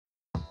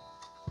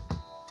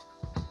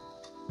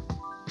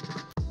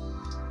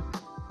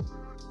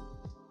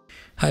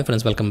Hi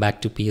friends, welcome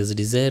back to PS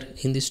Desire.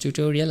 In this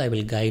tutorial, I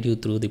will guide you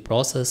through the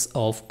process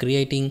of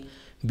creating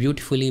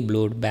beautifully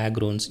blurred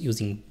backgrounds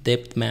using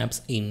depth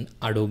maps in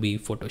Adobe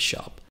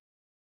Photoshop.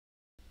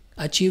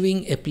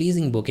 Achieving a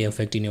pleasing bokeh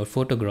effect in your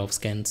photographs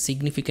can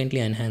significantly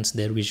enhance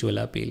their visual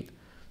appeal.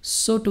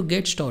 So to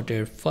get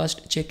started,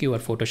 first check your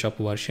Photoshop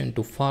version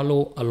to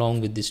follow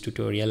along with this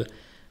tutorial.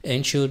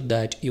 Ensure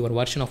that your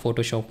version of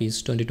Photoshop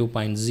is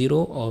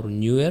 22.0 or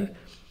newer.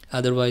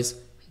 Otherwise,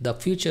 the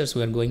features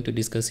we are going to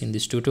discuss in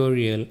this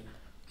tutorial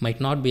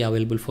might not be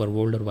available for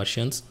older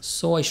versions.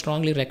 So I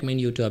strongly recommend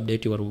you to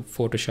update your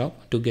Photoshop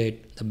to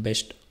get the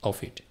best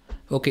of it.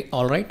 Okay,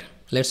 alright.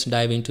 Let's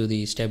dive into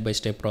the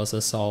step-by-step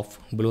process of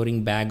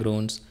blurring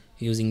backgrounds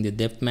using the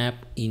depth map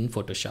in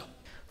Photoshop.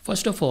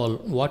 First of all,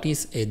 what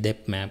is a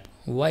depth map?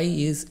 Why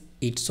is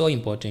it so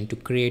important to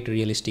create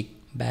realistic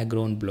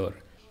background blur?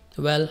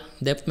 Well,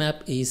 depth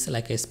map is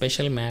like a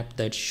special map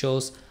that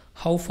shows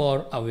how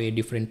far away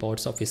different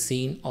parts of a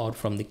scene are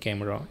from the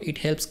camera. It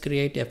helps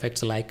create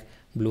effects like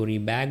blurry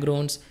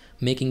backgrounds,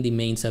 making the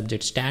main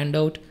subject stand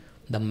out.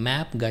 The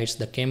map guides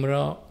the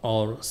camera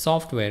or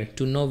software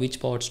to know which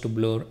parts to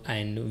blur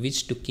and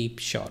which to keep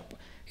sharp.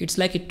 It's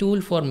like a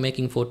tool for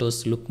making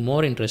photos look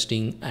more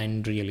interesting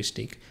and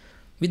realistic.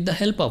 With the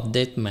help of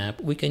depth map,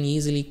 we can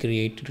easily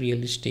create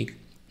realistic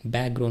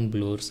background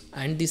blurs,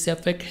 and this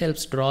effect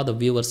helps draw the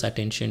viewer's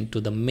attention to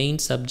the main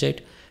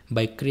subject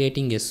by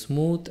creating a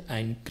smooth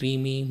and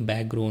creamy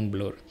background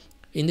blur.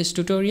 In this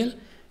tutorial,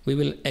 we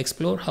will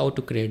explore how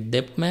to create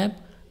depth map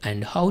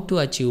and how to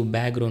achieve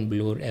background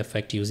blur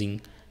effect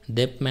using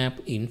depth map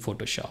in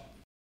Photoshop.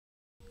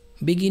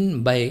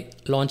 Begin by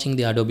launching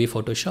the Adobe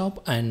Photoshop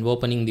and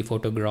opening the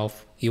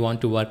photograph you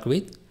want to work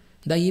with.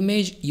 The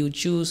image you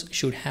choose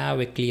should have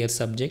a clear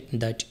subject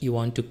that you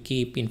want to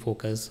keep in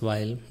focus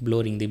while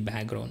blurring the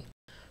background.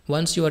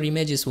 Once your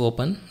image is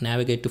open,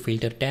 navigate to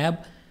Filter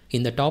tab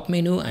in the top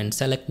menu and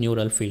select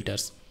Neural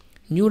Filters.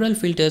 Neural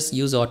filters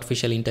use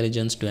artificial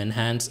intelligence to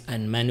enhance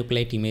and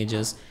manipulate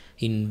images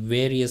in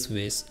various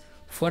ways.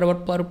 For our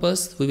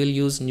purpose, we will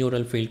use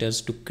neural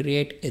filters to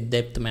create a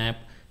depth map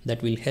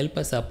that will help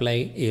us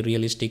apply a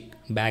realistic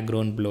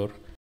background blur.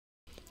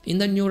 In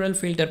the Neural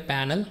Filter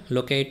panel,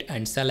 locate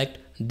and select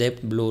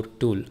Depth Blur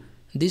tool.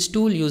 This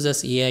tool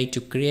uses AI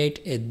to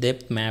create a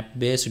depth map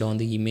based on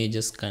the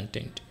image's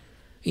content.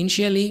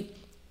 Initially,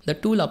 the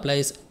tool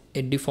applies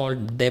a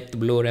default depth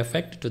blur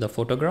effect to the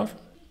photograph.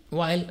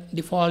 While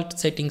default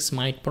settings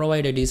might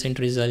provide a decent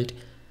result,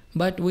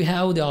 but we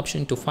have the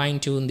option to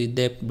fine-tune the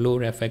depth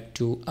blur effect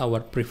to our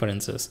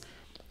preferences.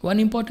 One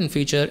important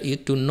feature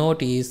to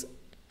note is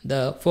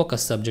the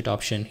focus subject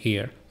option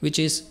here, which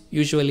is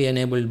usually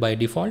enabled by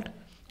default.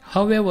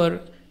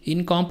 However,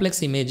 in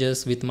complex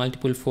images with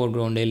multiple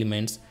foreground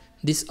elements,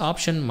 this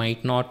option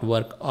might not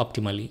work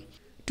optimally.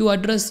 To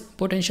address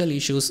potential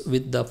issues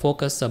with the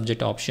focus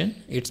subject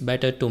option, it's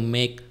better to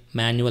make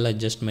manual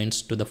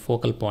adjustments to the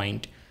focal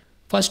point.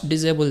 First,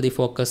 disable the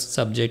focus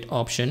subject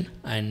option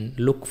and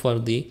look for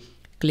the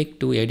click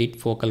to edit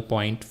focal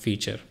point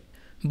feature.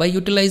 By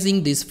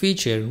utilizing this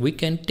feature, we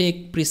can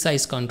take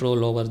precise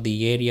control over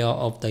the area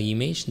of the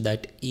image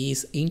that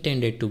is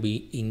intended to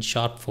be in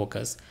sharp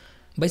focus.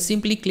 By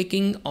simply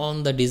clicking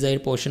on the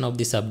desired portion of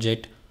the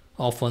subject,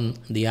 often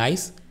the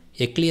eyes,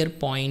 a clear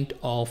point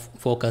of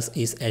focus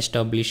is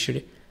established,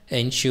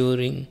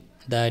 ensuring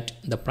that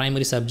the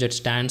primary subject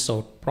stands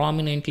out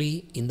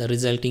prominently in the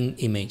resulting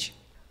image.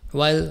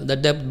 While the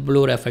depth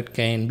blur effect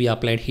can be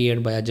applied here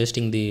by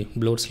adjusting the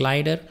blur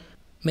slider,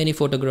 many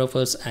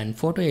photographers and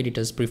photo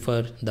editors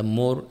prefer the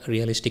more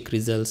realistic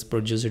results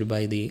produced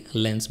by the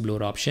lens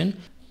blur option.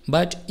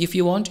 But if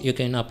you want, you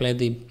can apply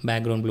the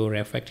background blur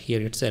effect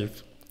here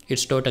itself.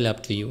 It's totally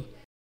up to you.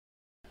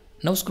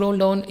 Now scroll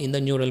down in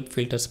the Neural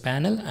Filters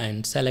panel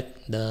and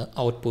select the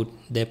Output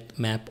Depth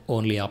Map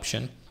Only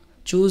option.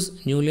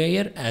 Choose New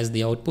Layer as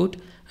the output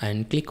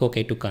and click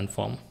OK to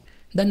confirm.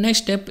 The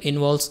next step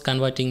involves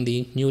converting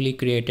the newly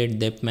created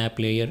depth map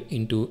layer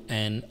into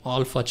an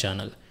alpha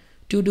channel.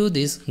 To do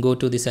this, go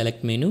to the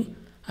Select menu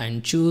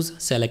and choose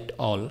Select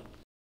All.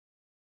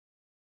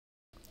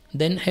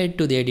 Then head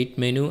to the Edit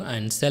menu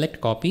and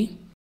select Copy.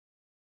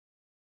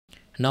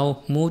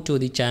 Now move to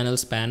the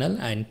Channels panel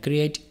and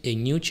create a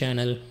new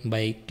channel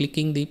by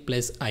clicking the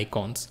plus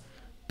icons.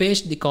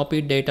 Paste the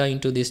copied data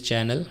into this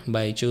channel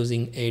by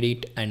choosing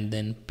Edit and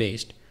then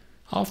Paste.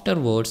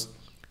 Afterwards,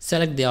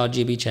 select the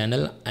RGB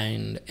channel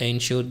and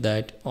ensure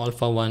that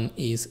Alpha 1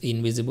 is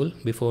invisible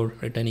before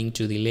returning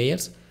to the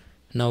layers.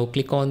 Now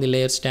click on the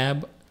Layers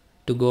tab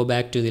to go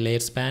back to the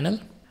Layers panel.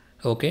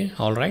 Okay,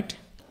 alright.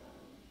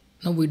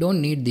 Now we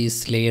don't need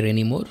this layer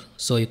anymore,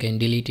 so you can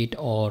delete it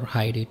or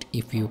hide it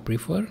if you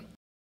prefer.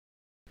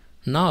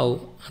 Now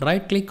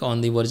right click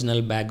on the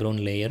original background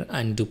layer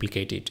and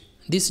duplicate it.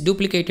 This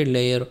duplicated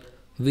layer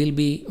will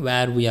be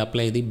where we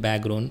apply the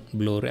background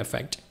blur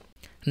effect.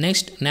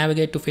 Next,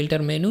 navigate to Filter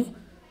menu,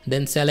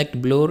 then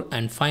select Blur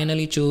and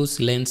finally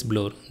choose Lens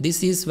Blur.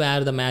 This is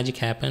where the magic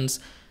happens.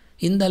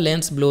 In the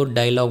Lens Blur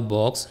dialog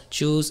box,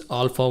 choose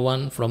Alpha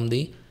 1 from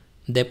the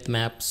Depth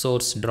Map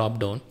Source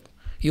drop-down.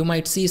 You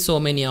might see so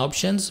many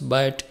options,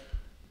 but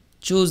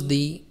choose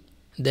the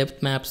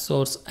depth map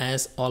source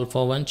as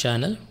alpha 1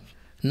 channel.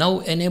 Now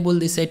enable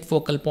the set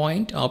focal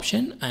point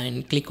option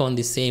and click on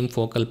the same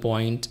focal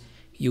point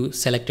you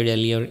selected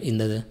earlier in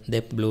the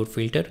depth blur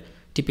filter.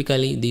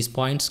 Typically these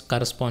points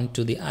correspond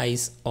to the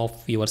eyes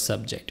of your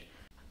subject.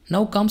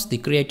 Now comes the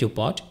creative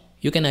part.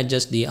 You can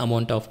adjust the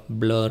amount of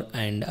blur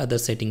and other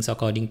settings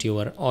according to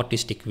your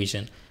artistic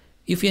vision.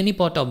 If any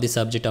part of the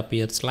subject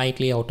appears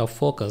slightly out of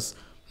focus,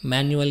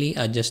 manually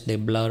adjust the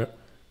blur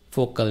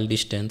focal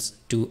distance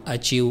to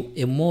achieve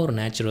a more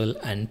natural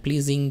and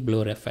pleasing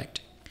blur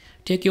effect.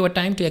 Take your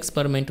time to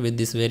experiment with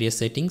these various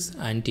settings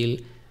until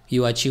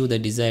you achieve the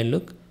desired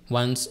look.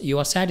 Once you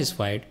are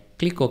satisfied,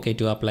 click OK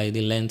to apply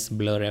the lens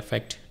blur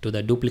effect to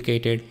the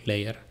duplicated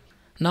layer.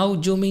 Now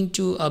zooming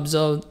to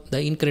observe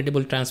the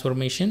incredible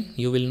transformation,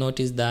 you will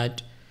notice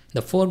that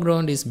the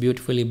foreground is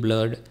beautifully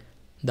blurred,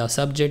 the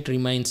subject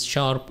remains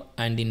sharp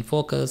and in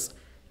focus,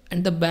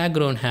 and the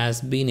background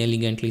has been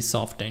elegantly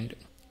softened.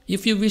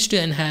 If you wish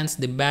to enhance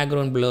the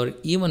background blur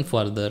even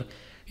further,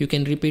 you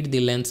can repeat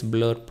the lens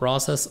blur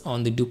process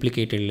on the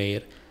duplicated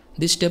layer.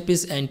 This step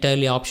is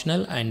entirely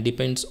optional and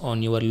depends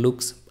on your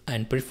looks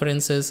and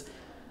preferences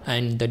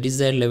and the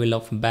desired level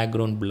of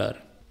background blur.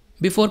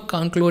 Before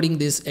concluding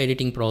this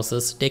editing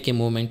process, take a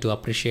moment to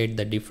appreciate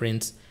the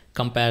difference.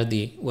 Compare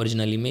the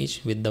original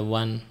image with the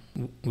one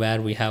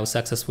where we have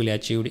successfully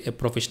achieved a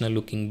professional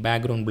looking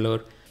background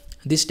blur.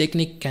 This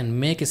technique can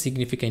make a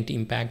significant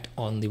impact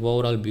on the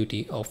overall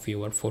beauty of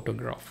your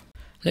photograph.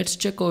 Let's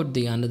check out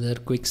the another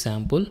quick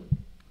sample.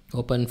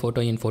 Open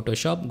photo in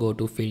Photoshop, go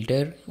to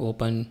filter,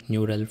 open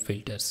neural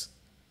filters.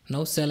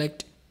 Now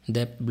select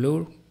depth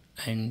blur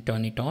and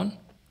turn it on.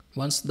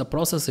 Once the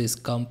process is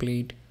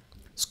complete,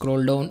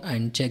 scroll down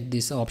and check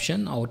this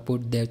option,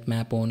 output depth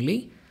map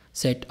only.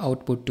 Set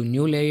output to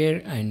new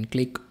layer and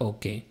click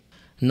OK.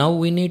 Now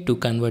we need to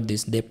convert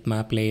this depth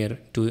map layer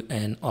to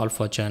an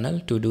alpha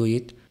channel. To do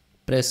it,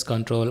 press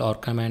Ctrl or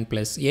Command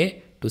plus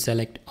A to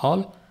select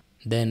all.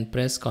 Then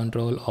press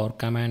Ctrl or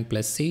Command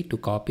plus C to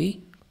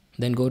copy.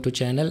 Then go to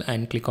channel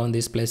and click on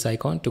this plus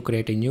icon to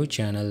create a new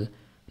channel.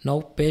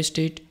 Now paste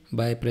it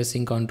by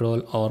pressing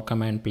Ctrl or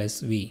Command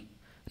plus V.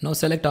 Now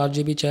select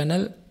RGB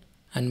channel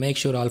and make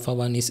sure alpha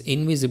 1 is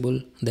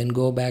invisible, then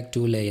go back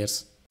to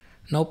layers.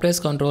 Now press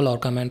Ctrl or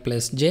Command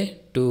plus J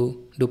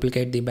to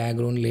duplicate the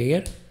background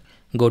layer.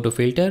 Go to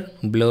filter,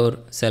 blur,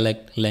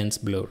 select lens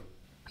blur.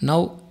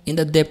 Now in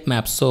the depth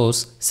map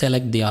source,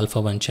 select the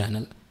alpha 1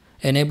 channel.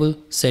 Enable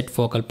set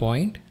focal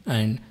point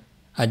and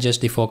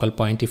adjust the focal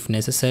point if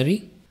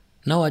necessary.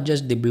 Now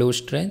adjust the blur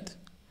strength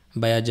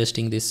by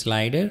adjusting this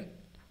slider.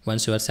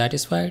 Once you are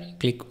satisfied,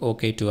 click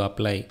OK to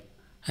apply.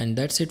 And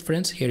that's it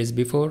friends, here is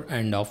before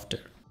and after.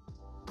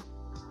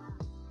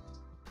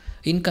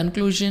 In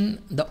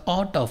conclusion, the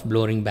art of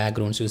blurring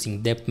backgrounds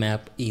using depth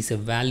map is a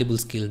valuable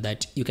skill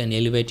that you can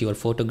elevate your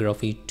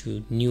photography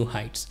to new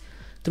heights.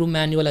 Through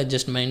manual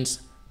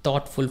adjustments,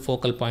 thoughtful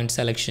focal point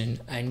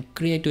selection, and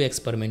creative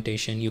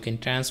experimentation, you can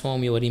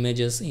transform your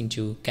images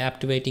into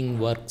captivating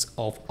works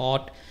of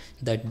art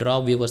that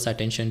draw viewers'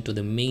 attention to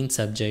the main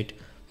subject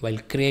while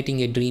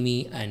creating a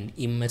dreamy and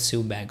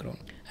immersive background.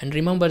 And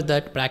remember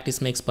that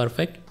practice makes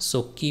perfect,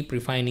 so keep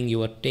refining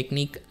your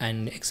technique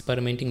and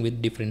experimenting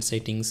with different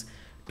settings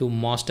to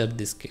master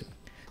this skill.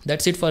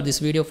 That's it for this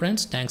video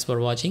friends. Thanks for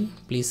watching.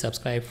 Please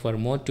subscribe for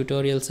more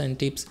tutorials and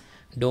tips.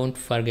 Don't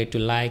forget to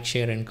like,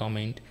 share and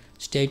comment.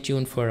 Stay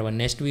tuned for our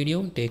next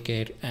video. Take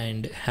care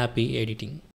and happy editing.